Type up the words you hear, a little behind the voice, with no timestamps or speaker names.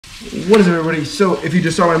What is up, everybody? So if you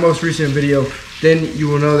just saw my most recent video, then you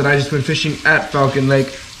will know that I just went fishing at Falcon Lake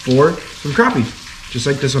for some crappie, just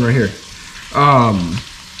like this one right here.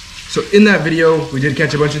 So in that video, we did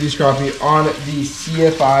catch a bunch of these crappie on the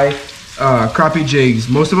CFI crappie jigs.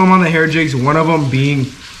 Most of them on the hair jigs, one of them being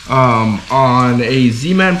on a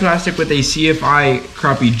Z-Man plastic with a CFI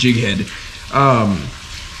crappie jig head.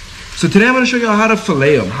 So today I'm going to show you how to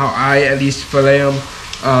fillet them, how I at least fillet them.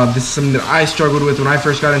 This is something that I struggled with when I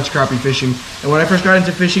first got into crappie fishing, and when I first got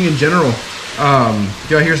into fishing in general.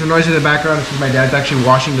 You'll hear some noise in the background because my dad's actually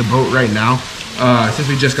washing the boat right now, since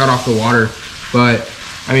we just got off the water. But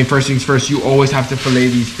I mean, first things first, you always have to fillet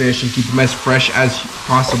these fish and keep them as fresh as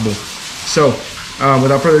possible. So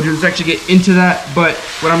without further ado, let's actually get into that. But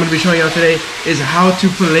what I'm going to be showing you today is how to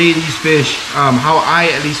fillet these fish, how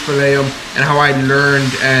I at least fillet them, and how I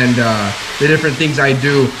learned, and the different things I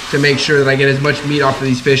do to make sure that I get as much meat off of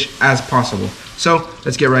these fish as possible. So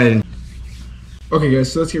let's get right in. Okay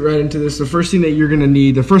guys, so let's get right into this. The first thing that you're going to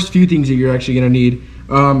need, the first few things that you're actually going to need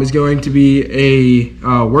is going to be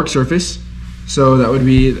a work surface. So that would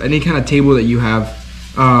be any kind of table that you have.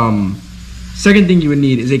 Second thing you would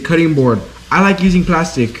need is a cutting board. I like using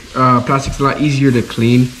plastic. Plastic's a lot easier to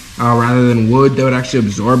clean rather than wood. That would actually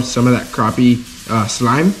absorb some of that crappie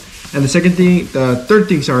slime. And the third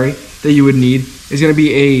thing, that you would need is going to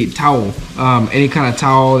be a towel. Any kind of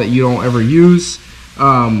towel that you don't ever use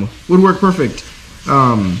would work perfect.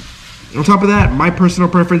 On top of that, my personal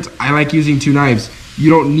preference, I like using 2 knives. You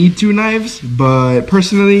don't need 2 knives, but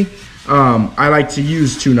personally, I like to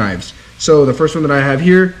use 2 knives. So the first one that I have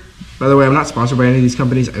here, by the way, I'm not sponsored by any of these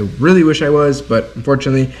companies. I really wish I was, but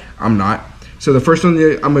unfortunately, I'm not. So the first one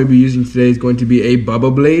that I'm going to be using today is going to be a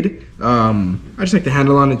Bubba blade. I just like the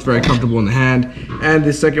handle on it. It's very comfortable in the hand. And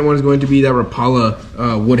the second one is going to be that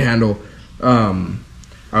Rapala wood handle.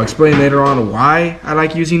 I'll explain later on why I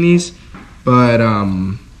like using these. But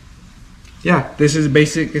yeah, this is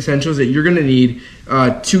basic essentials that you're going to need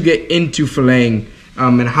to get into filleting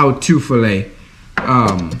and how to fillet.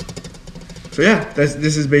 So yeah,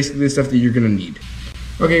 this is basically the stuff that you're going to need.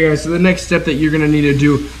 Okay guys, so the next step that you're going to need to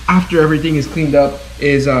do after everything is cleaned up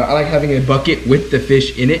is I like having a bucket with the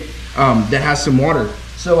fish in it that has some water.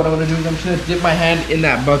 So what I'm going to do is I'm just going to dip my hand in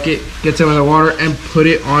that bucket, get some of the water, and put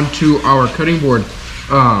it onto our cutting board.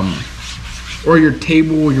 Or your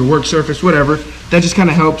table, your work surface, whatever. That just kind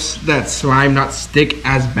of helps that slime not stick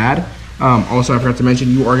as bad. Also, I forgot to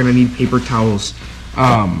mention, you are going to need paper towels.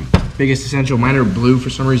 Biggest essential. Mine are blue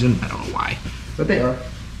for some reason. I don't know why, but they are.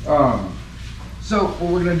 So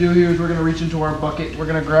what we're going to do here is we're going to reach into our bucket. We're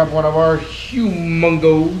going to grab one of our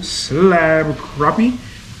humongo slab crappie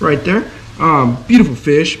right there. Beautiful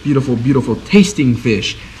fish. Beautiful, beautiful tasting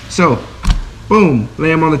fish. So, boom, lay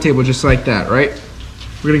them on the table just like that, right?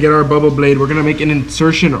 We're going to get our Bubba blade. We're going to make an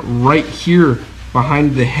insertion right here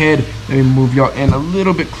behind the head. Let me move y'all in a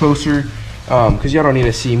little bit closer because y'all don't need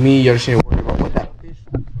to see me. Y'all just need to worry about what that fish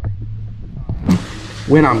looks like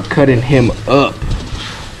when I'm cutting him up.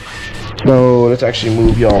 So let's actually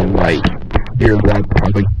move y'all right here.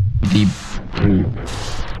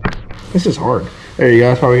 This is hard. There you go.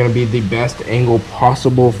 That's probably going to be the best angle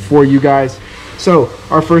possible for you guys. So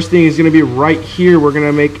our first thing is going to be right here. We're going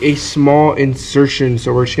to make a small insertion.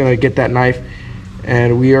 So we're just going to get that knife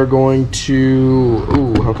and we are going to,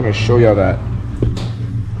 ooh, how can I show y'all that?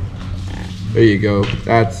 There you go.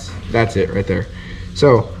 That's it right there.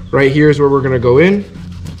 So right here is where we're going to go in.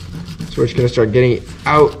 So we're just going to start getting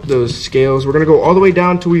out those scales. We're going to go all the way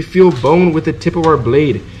down till we feel bone with the tip of our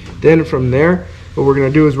blade. Then from there, what we're going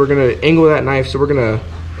to do is we're going to angle that knife. So we're going to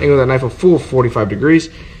angle that knife a full 45 degrees.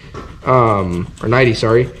 Or 90,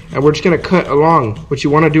 sorry, and we're just gonna cut along. What you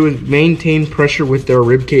want to do is maintain pressure with their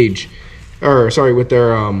rib cage, or sorry, with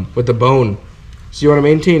their with the bone. So you want to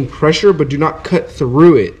maintain pressure, but do not cut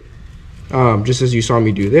through it, just as you saw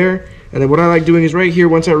me do there. And then what I like doing is right here,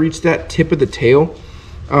 once I reach that tip of the tail,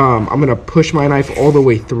 I'm gonna push my knife all the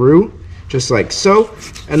way through, just like so,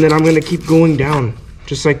 and then I'm gonna keep going down,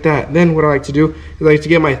 just like that. Then what I like to do is I like to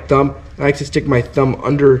get my thumb. I like to stick my thumb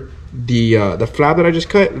under the flap that I just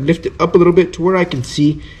cut, lift it up a little bit to where I can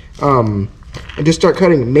see, and just start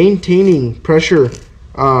cutting, maintaining pressure,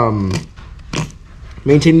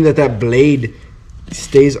 maintaining that blade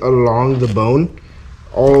stays along the bone.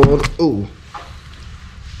 Oh,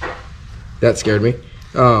 that scared me.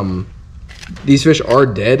 These fish are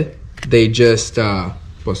dead. They just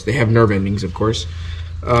plus they have nerve endings, of course.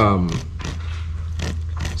 So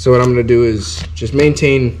what I'm gonna do is just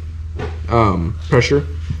maintain pressure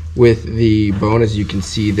with the bone, as you can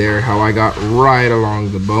see there, how I got right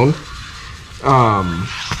along the bone.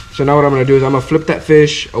 So now what I'm gonna do is I'm gonna flip that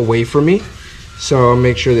fish away from me. So I'll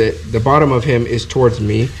make sure that the bottom of him is towards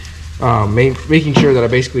me, making sure that I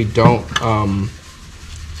basically don't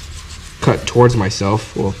cut towards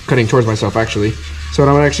myself, well, cutting towards myself actually. So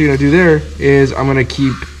what I'm actually gonna do there is I'm gonna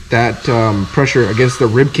keep that pressure against the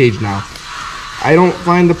rib cage now. I don't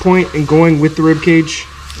find the point in going with the rib cage.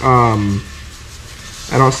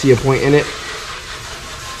 I don't see a point in it.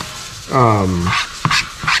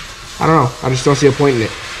 I don't know, I just don't see a point in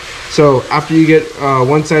it. So after you get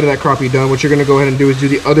one side of that crappie done, what you're gonna go ahead and do is do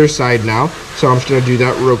the other side now. So I'm just gonna do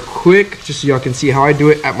that real quick, just so y'all can see how I do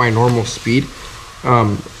it at my normal speed.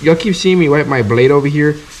 Y'all keep seeing me wipe my blade over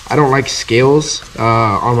here. I don't like scales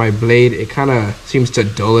on my blade. It kind of seems to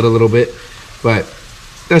dull it a little bit, but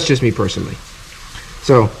that's just me personally.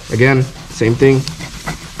 So again, same thing,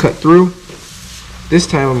 cut through. This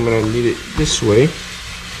time I'm gonna need it this way.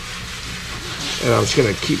 And I'm just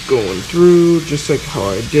gonna keep going through just like how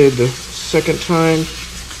I did the second time.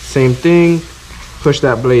 Same thing, push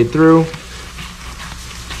that blade through.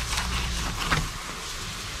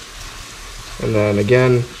 And then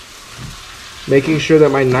again, making sure that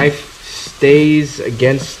my knife stays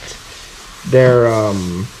against their, I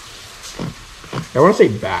wanna say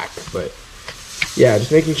back, but yeah,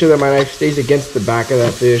 just making sure that my knife stays against the back of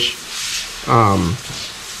that fish.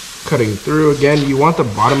 Cutting through again, you want the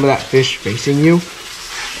bottom of that fish facing you.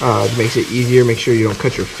 It makes it easier. Make sure you don't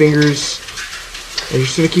cut your fingers, and you're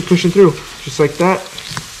just gonna keep pushing through just like that.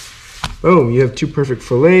 Boom, you have two perfect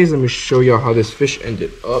fillets. Let me show y'all how this fish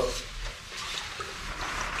ended up.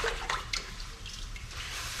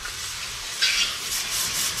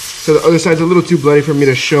 So the other side's a little too bloody for me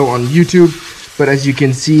to show on YouTube, but as you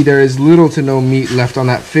can see, there is little to no meat left on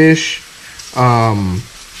that fish.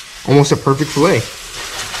 Almost a perfect fillet.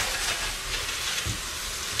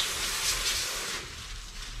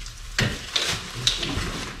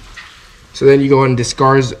 So then you go and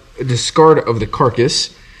discard of the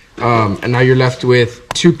carcass, and now you're left with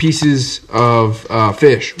two pieces of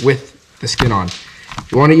fish with the skin on.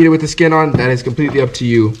 If you want to eat it with the skin on, that is completely up to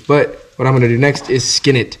you. But what I'm going to do next is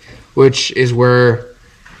skin it, which is where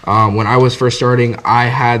when I was first starting, I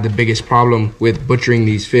had the biggest problem with butchering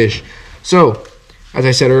these fish. So as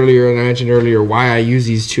I said earlier, and I mentioned earlier why I use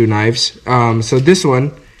these two knives. So this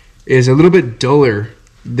one is a little bit duller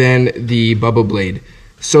than the Bubba blade.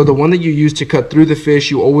 So the one that you use to cut through the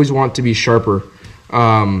fish, you always want to be sharper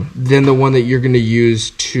than the one that you're going to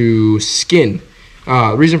use to skin.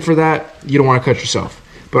 The reason for that, you don't want to cut yourself.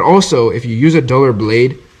 But also, if you use a duller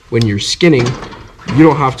blade when you're skinning, you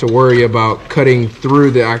don't have to worry about cutting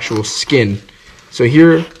through the actual skin. So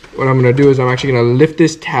here, what I'm going to do is I'm actually going to lift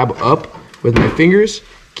this tab up with my fingers,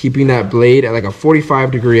 keeping that blade at like a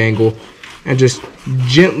 45-degree angle, and just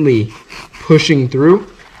gently pushing through.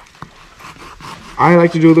 I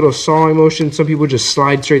like to do a little sawing motion. Some people just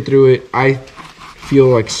slide straight through it. I feel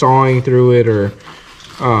like sawing through it, or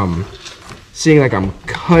seeing like I'm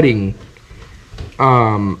cutting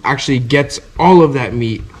actually gets all of that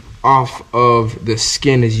meat off of the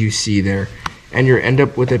skin, as you see there, and you end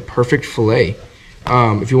up with a perfect fillet.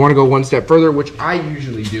 If you want to go one step further, which I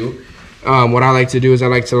usually do, what I like to do is I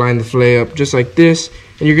like to line the fillet up just like this,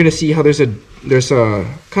 and you're gonna see how there's a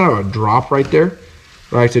kind of a drop right there.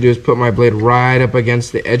 What I like to do is put my blade right up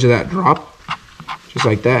against the edge of that drop, just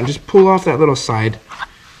like that, and just pull off that little side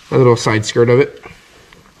skirt of it,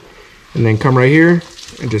 and then come right here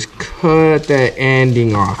and just cut that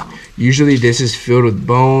ending off. Usually this is filled with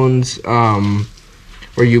bones,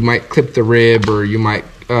 where you might clip the rib, or you might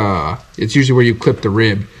it's usually where you clip the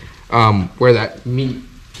rib, where that meat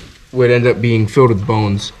would end up being filled with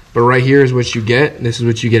bones. But right here is what you get. This is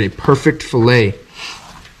what you get, a perfect fillet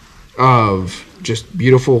of just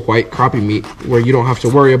beautiful white crappie meat, where you don't have to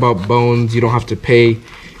worry about bones. You don't have to pay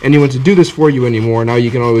anyone to do this for you anymore. Now you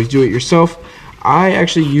can always do it yourself. I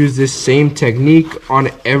actually use this same technique on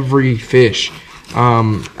every fish.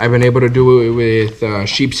 I've been able to do it with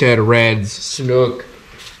sheep's head, reds, snook,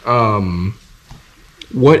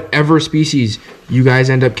 whatever species you guys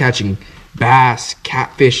end up catching, bass,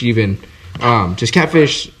 catfish even. Just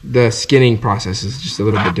catfish, the skinning process is just a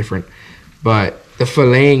little bit different, but the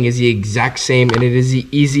filleting is the exact same, and it is the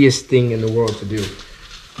easiest thing in the world to do.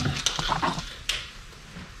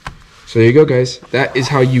 So there you go, guys. That is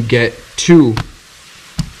how you get two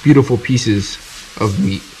beautiful pieces of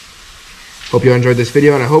meat. Hope you enjoyed this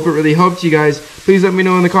video, and I hope it really helped you guys. Please let me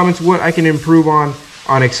know in the comments what I can improve on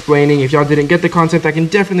explaining. If y'all didn't get the concept, I can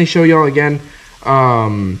definitely show y'all again.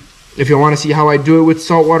 If you want to see how I do it with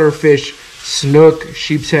saltwater fish, snook,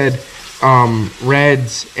 sheep's head,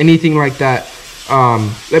 reds, anything like that,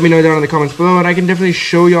 let me know down in the comments below, and I can definitely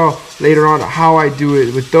show y'all later on how I do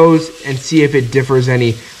it with those and see if it differs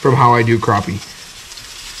any from how I do crappie.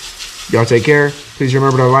 Y'all take care. Please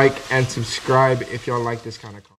remember to like and subscribe if y'all like this kind of content.